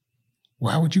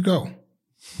 Why would you go?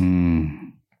 So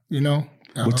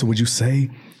would you say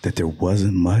that there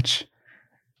wasn't much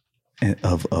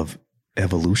of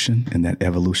evolution in that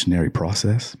evolutionary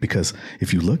process? Because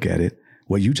if you look at it,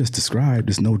 what you just described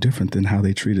is no different than how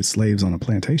they treated slaves on a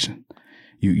plantation.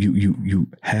 You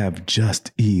have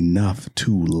just enough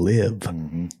to live.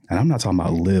 Mm-hmm. And I'm not talking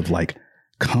about live like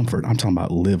comfort. I'm talking about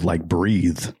live like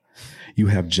breathe. You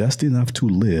have just enough to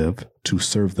live to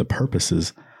serve the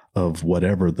purposes of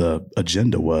whatever the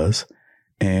agenda was.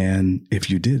 And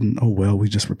if you didn't, oh, well, we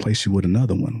just replace you with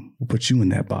another one. We'll put you in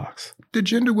that box. The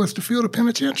agenda was to fill the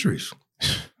penitentiaries.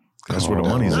 That's where the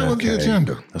money's at. That was the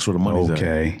agenda. That's where the money's at.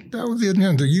 That was the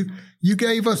agenda. You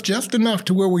gave us just enough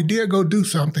to where we did go do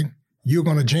something. You're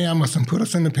going to jam us and put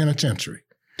us in the penitentiary.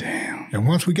 Damn. And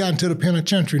once we got into the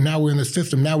penitentiary, now we're in the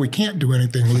system. Now we can't do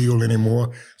anything legal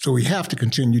anymore. So we have to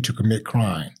continue to commit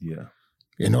crime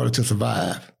in order to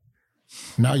survive.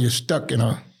 Now you're stuck in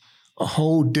a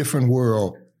whole different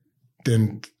world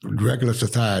than regular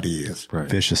society is. Right.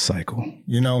 Vicious cycle.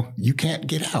 You can't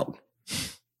get out.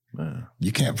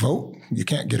 You can't vote. You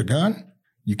can't get a gun.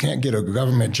 You can't get a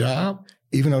government job.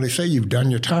 Even though they say you've done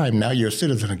your time, now you're a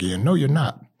citizen again. No, you're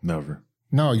not. Never.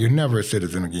 No, you're never a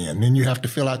citizen again. Then you have to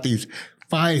fill out these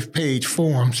 5-page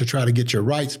forms to try to get your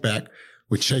rights back,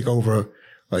 which take over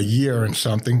a year and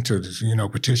something to,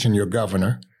 petition your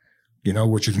governor,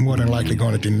 which is more than likely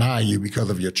going to deny you because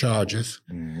of your charges.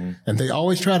 Mm-hmm. And they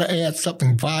always try to add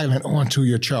something violent onto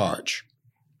your charge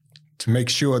to make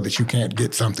sure that you can't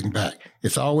get something back.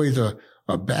 It's always a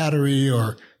battery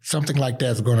or something like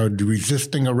that's going to do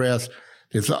resisting arrest.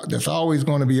 That's always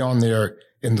going to be on there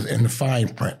in the fine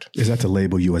print. Is that to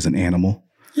label you as an animal?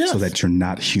 Yes. So that you're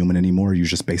not human anymore? You're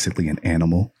just basically an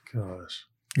animal? Gosh.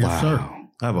 Yes, sir.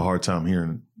 I have a hard time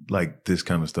hearing like this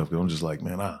kind of stuff. I'm just like,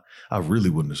 man, I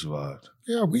really wouldn't have survived.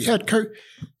 Yeah, we had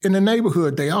in the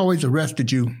neighborhood, they always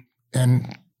arrested you.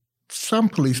 And some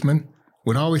policemen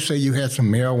would always say you had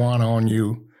some marijuana on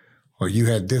you or you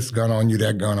had this gun on you,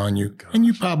 that gun on you. Gosh. And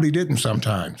you probably didn't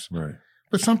sometimes. Right.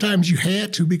 But sometimes you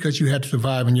had to because you had to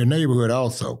survive in your neighborhood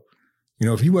also.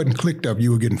 If you wasn't clicked up,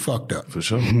 you were getting fucked up. For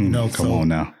sure. Come on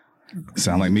now.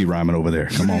 Sound like me rhyming over there.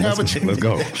 Come on, let's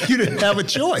go. You didn't have a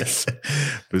choice.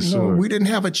 For sure. We didn't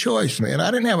have a choice, man. I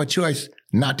didn't have a choice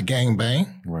not to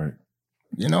gangbang. Right.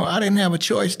 I didn't have a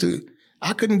choice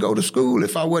I couldn't go to school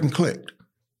if I wasn't clicked.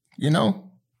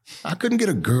 I couldn't get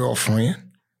a girlfriend.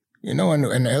 And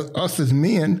us as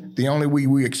men, the only way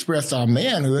we express our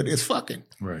manhood is fucking.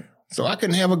 Right. So I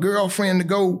couldn't have a girlfriend to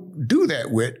go do that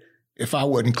with if I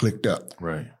wasn't clicked up.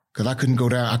 Right. Because I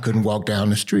couldn't walk down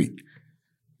the street.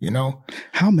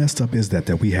 How messed up is that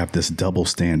we have this double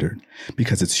standard?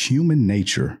 Because it's human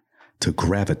nature to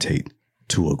gravitate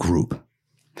to a group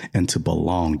and to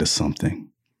belong to something.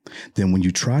 Then when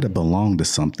you try to belong to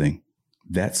something,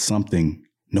 that something,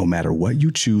 no matter what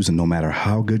you choose and no matter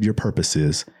how good your purpose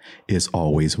is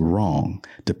always wrong,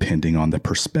 depending on the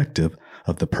perspective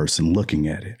of the person looking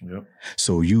at it. Yep.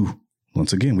 So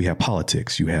once again, we have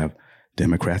politics. You have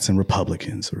Democrats and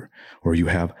Republicans, or you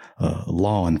have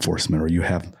law enforcement, or you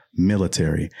have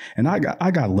military. And I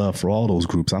got love for all those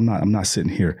groups. I'm not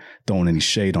sitting here throwing any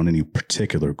shade on any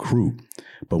particular group.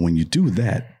 But when you do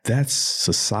that, that's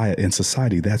society. In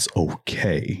society, that's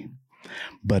okay.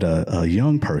 But a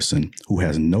young person who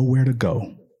has nowhere to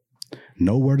go,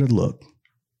 nowhere to look,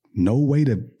 no way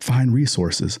to find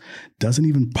resources, doesn't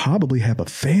even probably have a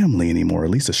family anymore, at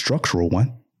least a structural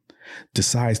one,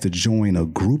 decides to join a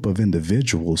group of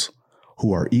individuals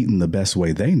who are eating the best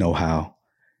way they know how.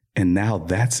 And now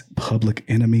that's public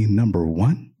enemy number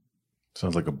one.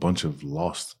 Sounds like a bunch of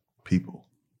lost people.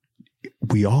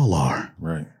 We all are.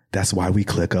 Right. That's why we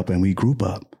click up and we group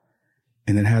up,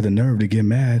 and then have the nerve to get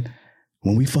mad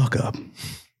when we fuck up.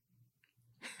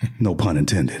 No pun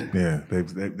intended. Yeah,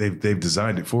 they've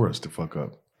designed it for us to fuck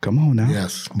up. Come on now.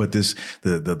 Yes. But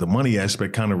the money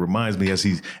aspect kind of reminds me, as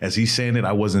he's saying it,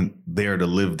 I wasn't there to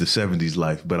live the 70s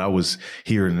life, but I was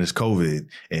here in this COVID,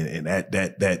 and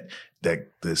that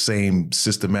the same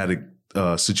systematic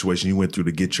situation you went through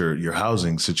to get your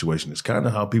housing situation is kind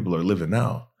of how people are living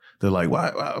now. They're like, why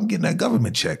I'm getting that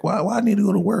government check? Why I need to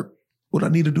go to work? What do I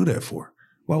need to do that for?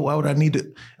 Why would I need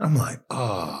to? I'm like,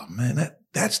 oh man,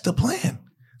 that's the plan.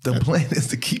 The plan is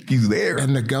to keep you there.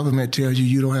 And the government tells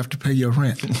you don't have to pay your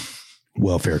rent.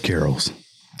 Welfare carols.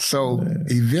 So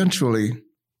eventually,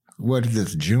 what is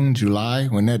this, June, July,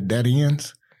 when that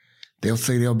ends, they'll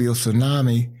say there'll be a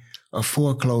tsunami of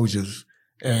foreclosures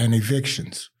and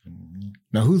evictions. Mm-hmm.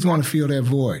 Now, who's going to fill that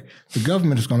void? The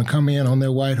government is going to come in on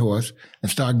their white horse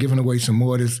and start giving away some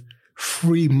more of this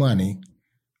free money,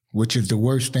 which is the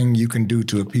worst thing you can do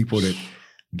to a people that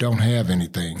don't have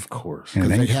anything. Of course. Because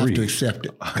they have to accept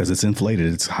it. Because it's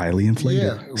inflated. It's highly inflated.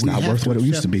 Yeah, it's not worth what it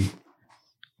used to be.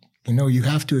 You know, you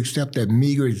have to accept that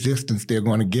meager existence they're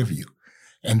going to give you.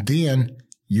 And then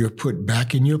you're put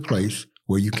back in your place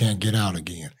where you can't get out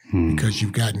again because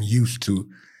you've gotten used to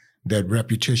that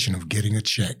repetition of getting a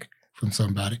check from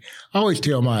somebody. I always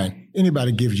tell mine,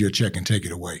 anybody gives you a check and take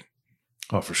it away.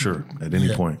 Oh, for sure. At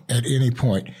any point. At any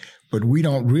point. But we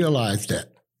don't realize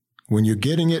that. When you're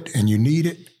getting it and you need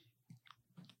it,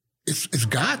 it's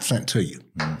God sent to you.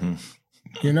 Mm-hmm.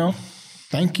 You know,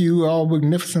 thank you, all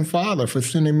magnificent Father, for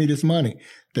sending me this money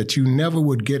that you never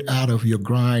would get out of your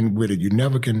grind with it. You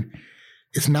never can.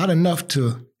 It's not enough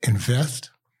to invest.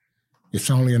 It's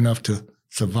only enough to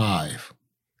survive.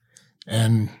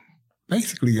 And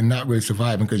basically, you're not really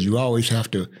surviving because you always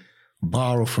have to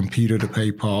borrow from Peter to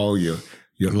pay Paul.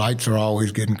 Your lights are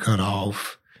always getting cut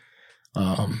off.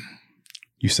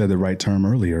 You said the right term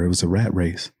earlier. It was a rat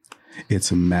race. It's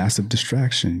a massive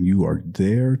distraction. You are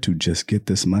there to just get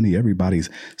this money. Everybody's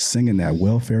singing that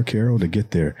welfare carol to get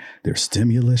their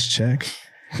stimulus check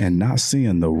and not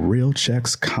seeing the real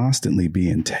checks constantly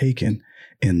being taken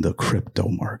in the crypto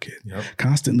market,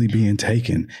 constantly being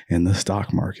taken in the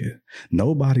stock market.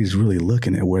 Nobody's really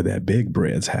looking at where that big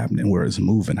bread's happening, where it's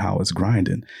moving, how it's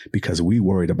grinding, because we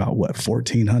worried about what,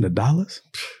 $1,400?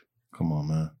 Come on,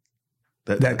 man.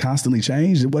 That constantly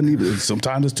changed. It wasn't even,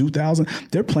 sometimes it's 2,000.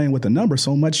 They're playing with the number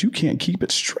so much you can't keep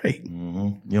it straight.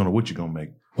 Mm-hmm. You don't know what you're going to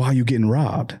make. Why are you getting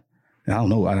robbed? And I don't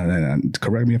know.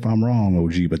 Correct me if I'm wrong,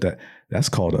 OG, but that's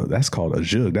called a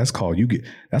jug.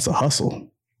 That's a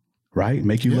hustle, right?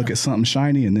 Make you look at something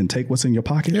shiny and then take what's in your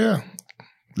pocket. Yeah.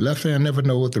 Left hand never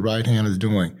know what the right hand is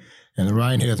doing. And the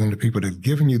right hand is the people that's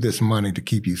giving you this money to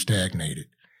keep you stagnated.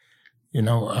 You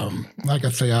know, like I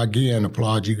say, I again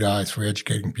applaud you guys for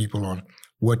educating people on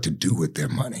what to do with their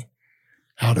money,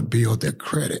 how to build their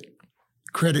credit.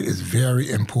 Credit is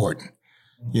very important.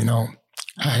 You know,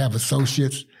 I have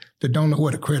associates that don't know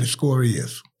what a credit score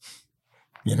is,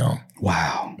 you know.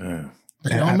 Wow. Yeah.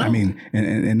 They don't know. I mean,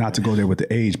 and not to go there with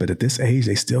the age, but at this age,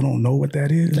 they still don't know what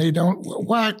that is. They don't.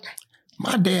 Why?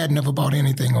 My dad never bought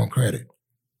anything on credit.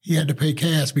 He had to pay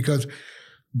cash because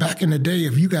back in the day,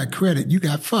 if you got credit, you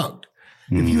got fucked.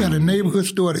 If you had a neighborhood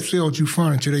store that sold you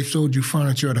furniture, they sold you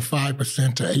furniture at a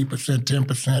 5% to 8%,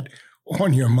 10%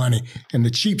 on your money. And the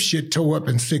cheap shit tore up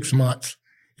in 6 months.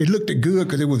 It looked good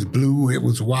because it was blue, it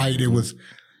was white, it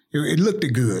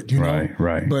looked good, you know?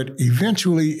 Right. But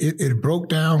eventually it broke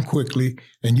down quickly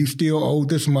and you still owe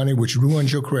this money, which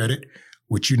ruins your credit,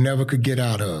 which you never could get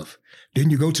out of. Then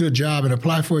you go to a job and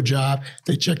apply for a job.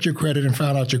 They check your credit and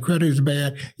found out your credit is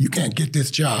bad. You can't get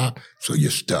this job, so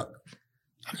you're stuck.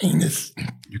 I mean,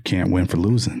 you can't win for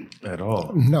losing at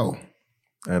all. No,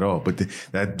 at all. But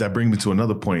that brings me to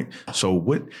another point. So,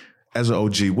 as an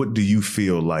OG, what do you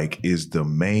feel like is the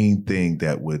main thing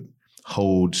that would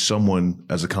hold someone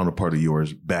as a counterpart of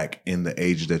yours back in the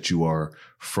age that you are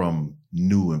from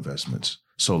new investments?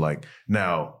 So like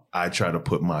now I try to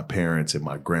put my parents and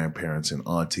my grandparents and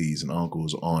aunties and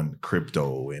uncles on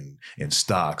crypto and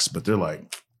stocks, but they're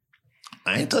like,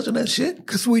 I ain't touching that shit.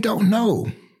 Because we don't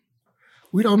know.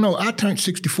 We don't know. I turned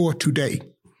 64 today.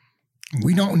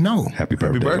 We don't know. Happy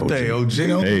birthday, OG. You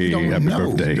know, Hey, we don't happy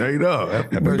know. birthday. Straight up.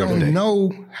 Happy We birthday. don't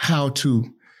know how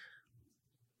to.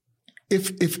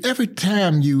 If every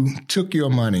time you took your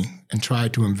money and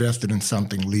tried to invest it in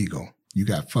something legal, you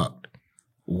got fucked,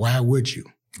 why would you?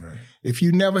 Right. If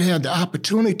you never had the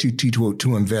opportunity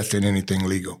to invest in anything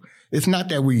legal, it's not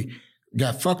that we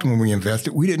got fucked when we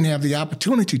invested. We didn't have the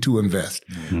opportunity to invest.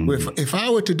 Mm-hmm. If I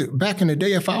were to back in the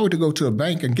day, if I were to go to a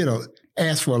bank and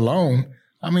ask for a loan,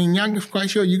 I mean, I'm quite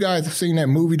sure you guys have seen that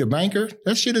movie, The Banker.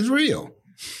 That shit is real.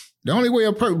 The only way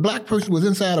a black person was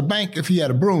inside a bank if he had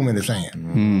a broom in his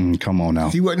hand. Come on now.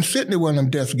 He wasn't sitting at one of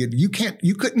them desks. You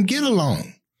couldn't get a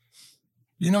loan.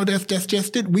 You know, that's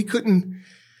just it.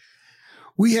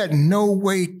 We had no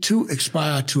way to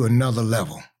aspire to another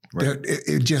level. Right.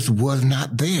 It just was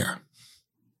not there.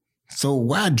 So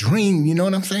why dream? You know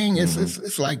what I'm saying?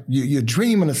 It's like you're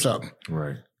dreaming of something.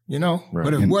 Right. You know? Right.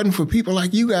 But if it wasn't for people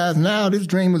like you guys, now this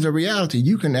dream is a reality.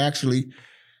 You can actually,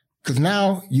 because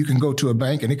now you can go to a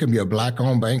bank and it can be a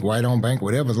black-owned bank, white-owned bank,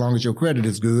 whatever, as long as your credit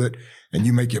is good and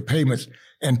you make your payments.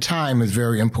 And time is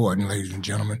very important, ladies and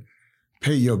gentlemen.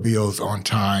 Pay your bills on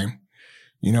time.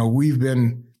 You know, we've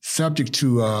been subject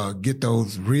to get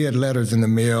those red letters in the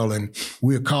mail, and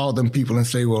we'll call them people and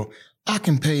say, well, I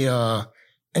can pay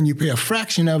and you pay a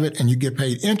fraction of it and you get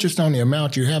paid interest on the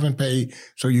amount you haven't paid,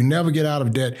 so you never get out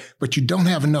of debt, but you don't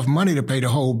have enough money to pay the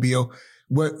whole bill.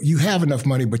 Well, you have enough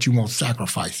money, but you won't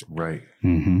sacrifice it. Right.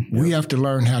 Mm-hmm. We have to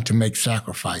learn how to make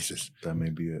sacrifices. That may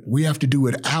be it. We have to do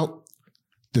without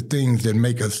the things that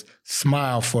make us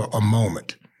smile for a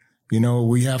moment. You know,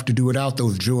 we have to do without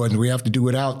those Jordans. We have to do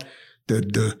without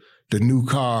the new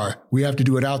car. We have to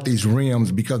do without these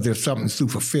rims because there's something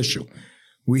superficial.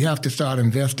 We have to start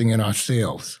investing in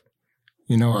ourselves.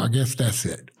 You know, I guess that's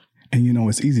it. And you know,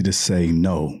 it's easy to say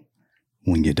no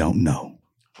when you don't know.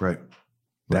 Right.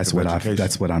 That's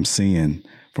what I'm seeing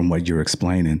from what you're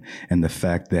explaining, and the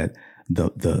fact that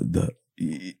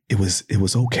it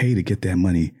was okay to get that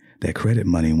money, that credit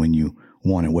money, when you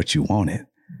wanted what you wanted,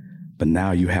 but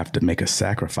now you have to make a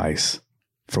sacrifice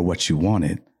for what you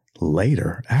wanted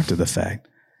later after the fact,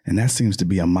 and that seems to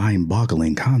be a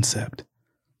mind-boggling concept,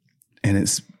 and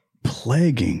it's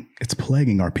plaguing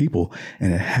our people,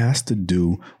 and it has to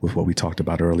do with what we talked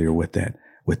about earlier with that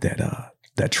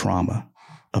trauma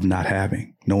of not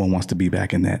having. No one wants to be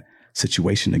back in that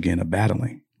situation again of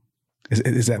battling.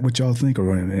 Is that what y'all think,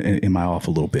 or am I off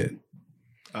a little bit?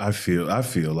 I feel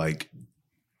like,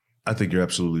 I think you're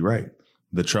absolutely right.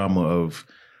 The trauma of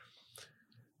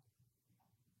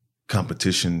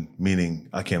competition, meaning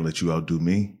I can't let you outdo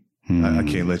me. I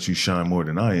can't let you shine more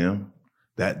than I am.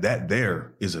 That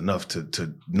there is enough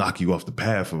to knock you off the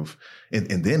path of,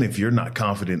 and then if you're not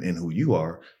confident in who you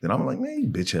are, then I'm like, man, you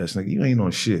bitch ass nigga, you ain't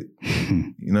on shit.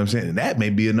 You know what I'm saying? And that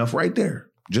may be enough right there.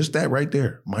 Just that right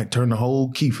there might turn the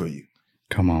whole key for you.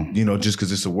 Come on. You know, just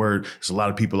because it's a word, there's a lot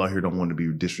of people out here don't want to be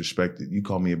disrespected. You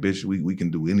call me a bitch, we can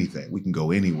do anything. We can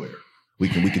go anywhere. We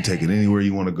can take it anywhere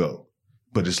you want to go.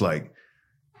 But it's like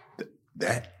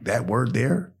that word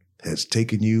there has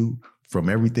taken you from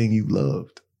everything you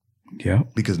loved. Yeah.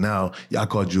 Because now I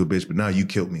called you a bitch, but now you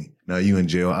killed me. Now you in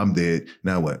jail. I'm dead.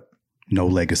 Now what? No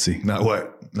legacy. Now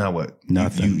what? Now what?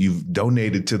 Nothing. You've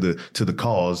donated to the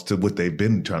cause, to what they've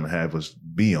been trying to have us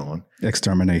be on.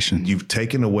 Extermination. You've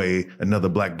taken away another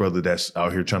black brother that's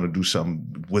out here trying to do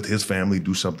something with his family,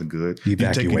 do something good.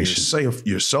 Evacuation. You've taken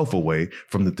yourself away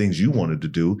from the things you wanted to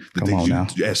do, the things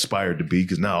you aspired to be,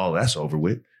 because now all that's over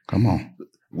with. Come on.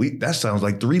 That sounds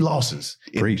like 3 losses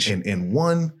in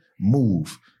one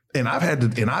move. And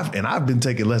I've been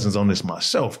taking lessons on this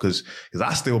myself because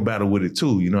I still battle with it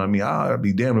too. You know what I mean? I'd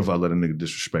be damned if I let a nigga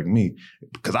disrespect me,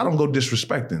 because I don't go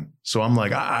disrespecting. So I'm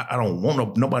like, I don't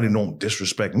want nobody don't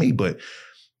disrespect me, but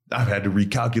I've had to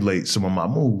recalculate some of my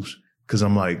moves because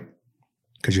I'm like,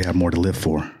 because you have more to live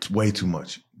for. It's way too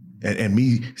much. And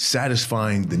me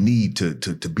satisfying the need to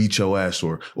beat your ass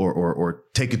or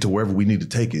take it to wherever we need to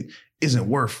take it isn't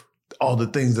worth all the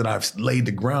things that I've laid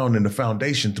the ground and the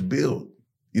foundation to build.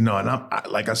 You know,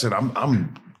 and like I said,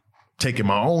 I'm taking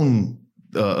my own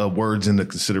words into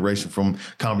consideration from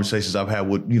conversations I've had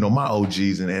with, you know, my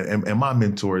OGs and my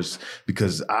mentors,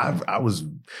 because I was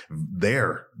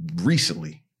there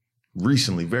recently,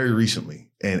 very recently,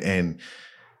 and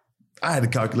I had to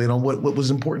calculate on what was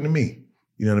important to me.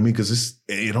 You know what I mean? Because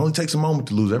it only takes a moment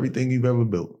to lose everything you've ever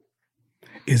built.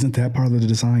 Isn't that part of the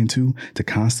design too? To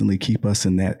constantly keep us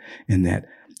in that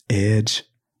edge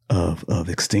of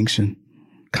extinction,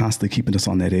 constantly keeping us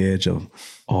on that edge of,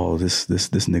 oh, this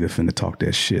nigga finna talk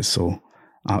that shit. So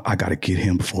I got to get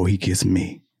him before he gets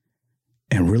me.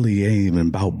 And really, it ain't even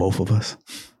about both of us.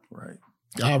 Right.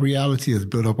 Our reality is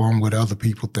built up on what other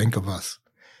people think of us.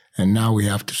 And now we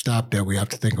have to stop that. We have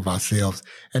to think of ourselves.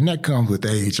 And that comes with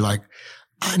age. Like,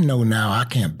 I know now I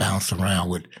can't bounce around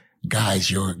with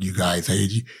guys you guys'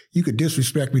 age. You could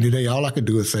disrespect me today. All I could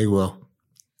do is say, well,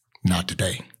 not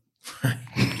today.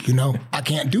 You know, I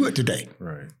can't do it today.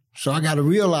 Right. So I got to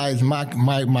realize my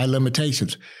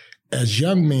limitations. As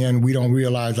young men, we don't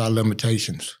realize our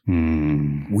limitations.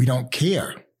 We don't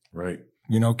care. Right.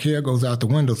 You know, care goes out the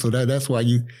window. So that's why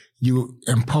you're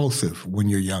impulsive when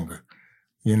you're younger.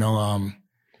 You know,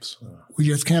 we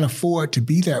just can't afford to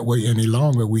be that way any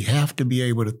longer. We have to be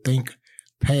able to think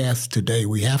past today.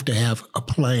 We have to have a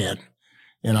plan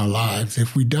in our lives.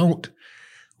 If we don't,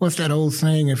 what's that old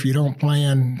saying? If you don't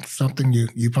plan something,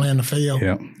 you plan to fail.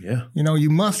 Yeah. Yeah. You know, you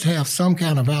must have some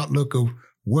kind of outlook of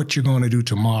what you're going to do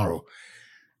tomorrow.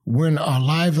 When our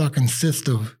lives are consist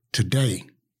of today,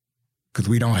 because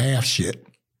we don't have shit.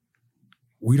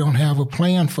 We don't have a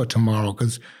plan for tomorrow,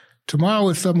 because tomorrow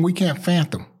is something we can't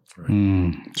fathom.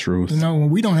 Truth. You know, when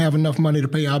we don't have enough money to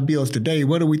pay our bills today,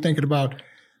 what are we thinking about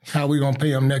how we're going to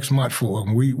pay them next month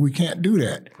for? We can't do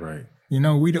that. Right. You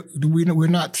know, we're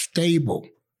not stable.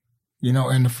 You know,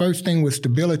 and the first thing with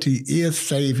stability is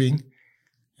saving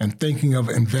and thinking of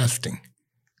investing.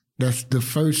 That's the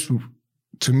first,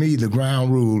 to me, the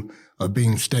ground rule of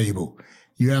being stable.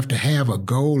 You have to have a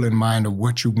goal in mind of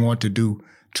what you want to do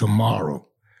tomorrow.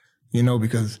 You know,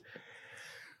 because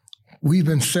we've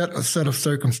been set a set of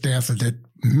circumstances that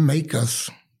make us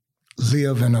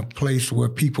live in a place where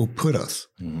people put us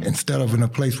instead of in a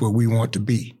place where we want to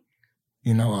be.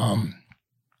 You know,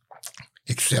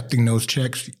 accepting those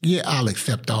checks. Yeah, I'll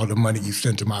accept all the money you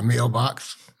sent to my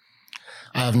mailbox.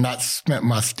 I have not spent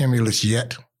my stimulus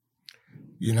yet,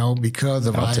 you know, because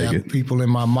of I have people in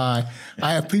my mind.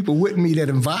 I have people with me that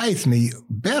advise me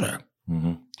better.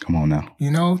 Come on now.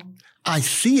 You know, I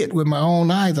see it with my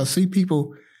own eyes. I see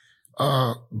people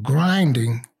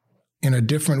grinding in a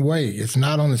different way. It's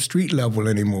not on the street level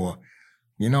anymore.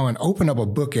 You know, and open up a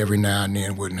book every now and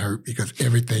then wouldn't hurt, because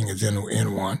everything is in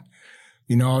one.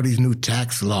 You know, all these new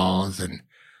tax laws and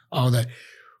all that.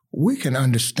 We can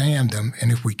understand them,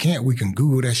 and if we can't, we can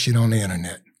Google that shit on the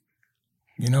internet.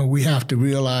 You know, we have to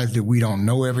realize that we don't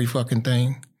know every fucking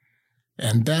thing.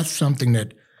 And that's something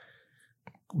that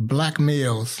black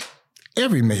males,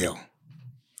 every male,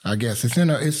 I guess, it's in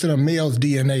a male's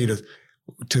DNA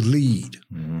to lead.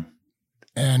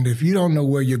 And if you don't know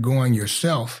where you're going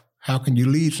yourself, how can you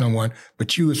lead someone?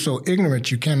 But you are so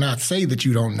ignorant, you cannot say that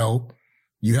you don't know.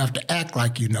 You have to act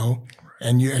like you know,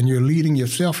 and you're leading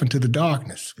yourself into the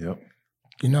darkness. Yep.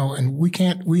 You know, and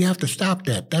we have to stop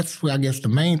that. That's where I guess the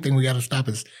main thing we got to stop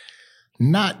is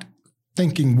not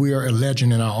thinking we're a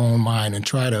legend in our own mind and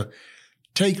try to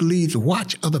take leads,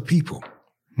 watch other people.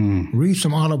 Read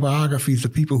some autobiographies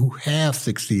of people who have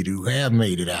succeeded, who have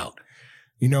made it out.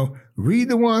 You know, read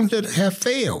the ones that have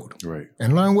failed. Right.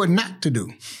 And learn what not to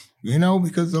do. You know,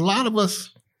 because a lot of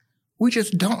us, we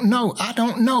just don't know. I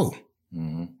don't know.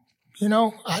 You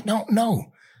know, I don't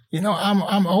know. You know,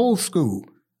 I'm old school.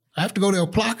 I have to go to a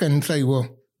Plaka and say,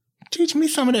 well, teach me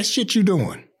some of that shit you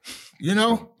doing. You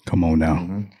know? Come on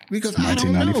now. Because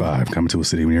 1995, coming to a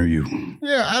city near you.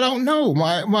 Yeah, I don't know.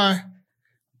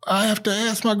 I have to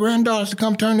ask my granddaughters to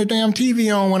come turn the damn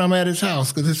TV on when I'm at his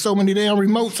house, because there's so many damn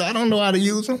remotes. I don't know how to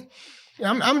use them.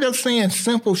 I'm just saying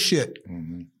simple shit.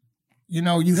 You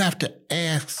know, you have to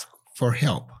ask for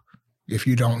help if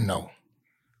you don't know.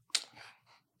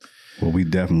 Well, we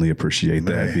definitely appreciate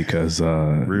that, because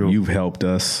you've helped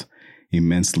us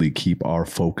immensely keep our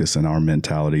focus and our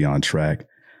mentality on track.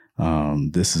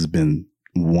 This has been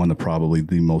one of probably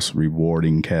the most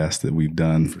rewarding casts that we've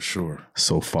done for sure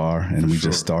so far. And we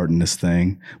just starting this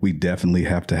thing. We definitely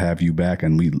have to have you back,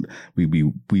 and we'd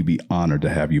be honored to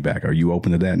have you back. Are you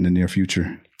open to that in the near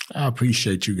future? I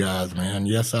appreciate you guys, man.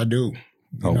 Yes, I do.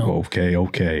 You know?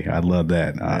 Okay. I love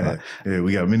that. Yeah,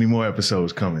 we got many more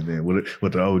episodes coming then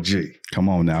with the OG. Come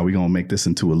on now. We're going to make this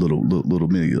into a little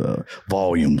mini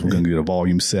volume. We're going to get a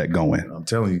volume set going. I'm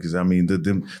telling you, because I mean,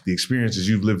 the experiences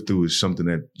you've lived through is something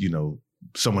that, you know,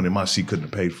 someone in my seat couldn't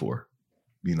have paid for.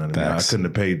 You know what I mean? I couldn't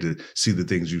have paid to see the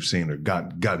things you've seen or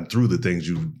gotten through the things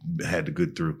you've had to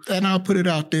get through. And I'll put it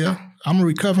out there. I'm a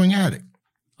recovering addict.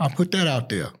 I'll put that out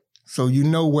there. So you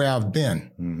know where I've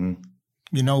been.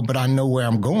 You know, but I know where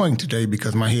I'm going today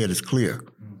because my head is clear.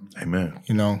 Amen.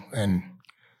 You know, and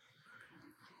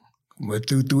but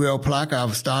through El Plaka,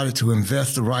 I've started to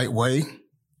invest the right way.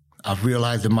 I've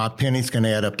realized that my pennies can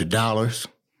add up to dollars.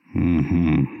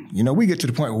 Mm-hmm. You know, we get to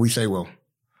the point where we say, well,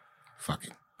 fuck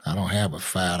it. I don't have but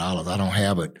 $5. I don't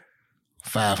have but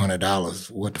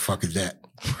 $500. What the fuck is that?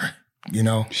 You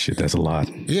know? Shit, that's a lot.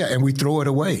 Yeah, and we throw it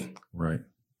away. Right.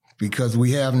 Because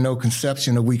we have no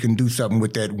conception that we can do something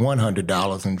with that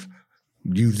 $100 and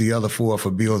use the other $4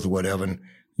 for bills or whatever, and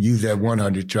use that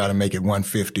 $100 to try to make it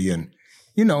 $150 and,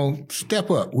 you know, step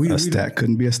up. A stack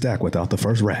couldn't be a stack without the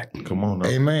first rack. Come on now.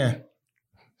 Amen.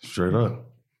 Straight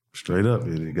up. Straight up.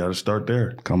 You got to start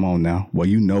there. Come on now. Well,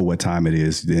 you know what time it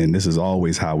is. Then this is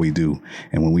always how we do.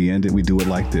 And when we end it, we do it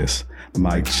like this.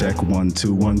 Mic check 1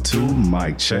 2 1 2.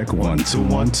 Mic check 1 2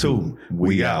 1 2.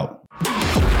 We out.